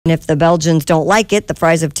And if the Belgians don't like it, the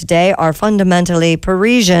fries of today are fundamentally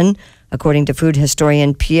Parisian, according to food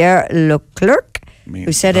historian Pierre Leclerc,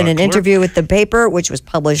 who said in an interview with the paper, which was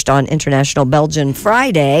published on International Belgian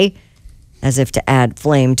Friday, as if to add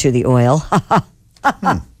flame to the oil.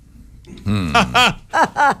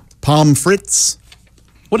 Pommes frites.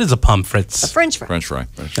 What is a pommes frites? A French fry. French fry.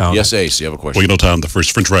 Oh. Yes, Ace, you have a question. Well, you know, Tom, the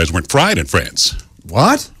first French fries weren't fried in France.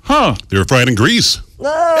 What? Huh. They were fried in grease.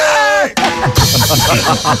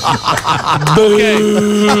 Okay.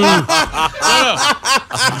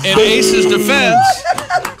 In Ace's defense,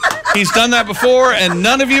 he's done that before, and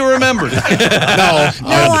none of you remembered it. No,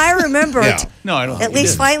 I remember it. No, I don't. At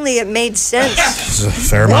least finally it made sense. There's a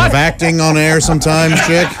fair amount of acting on air sometimes,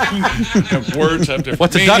 chick. Words have different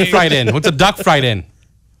What's a duck fried in? What's a duck fried in?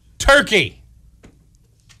 Turkey.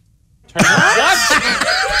 What?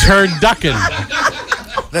 Turducken.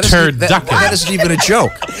 That isn't even a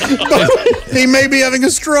joke. He may be having a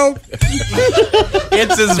stroke.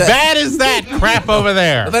 It's as bad as that crap over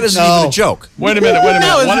there. That isn't even a joke. Wait a minute.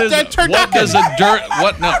 No, What turducken.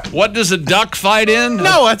 does a duck fight in?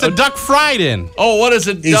 No, it's a duck fried in. Oh, what is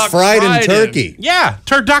a He's duck fried in turkey. Yeah,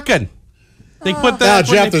 turducken. They put Now, that.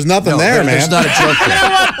 Jeff, there's nothing there, man. That's not a joke. You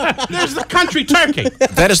know what? There's the country turkey.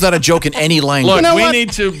 That is not a joke in any language. You Look, know we what?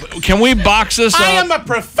 need to. Can we box this up? I am a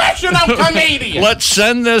professional comedian. Let's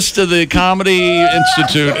send this to the Comedy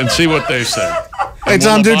Institute and see what they say. Hey,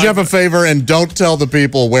 Tom, do Jeff a favor and don't tell the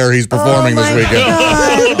people where he's performing this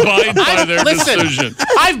weekend. Abide by their decision.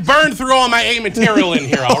 I've burned through all my A material in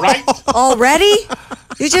here, all right? Already?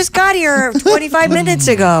 You just got here 25 minutes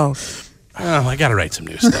ago. Oh, I got to write some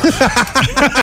new stuff.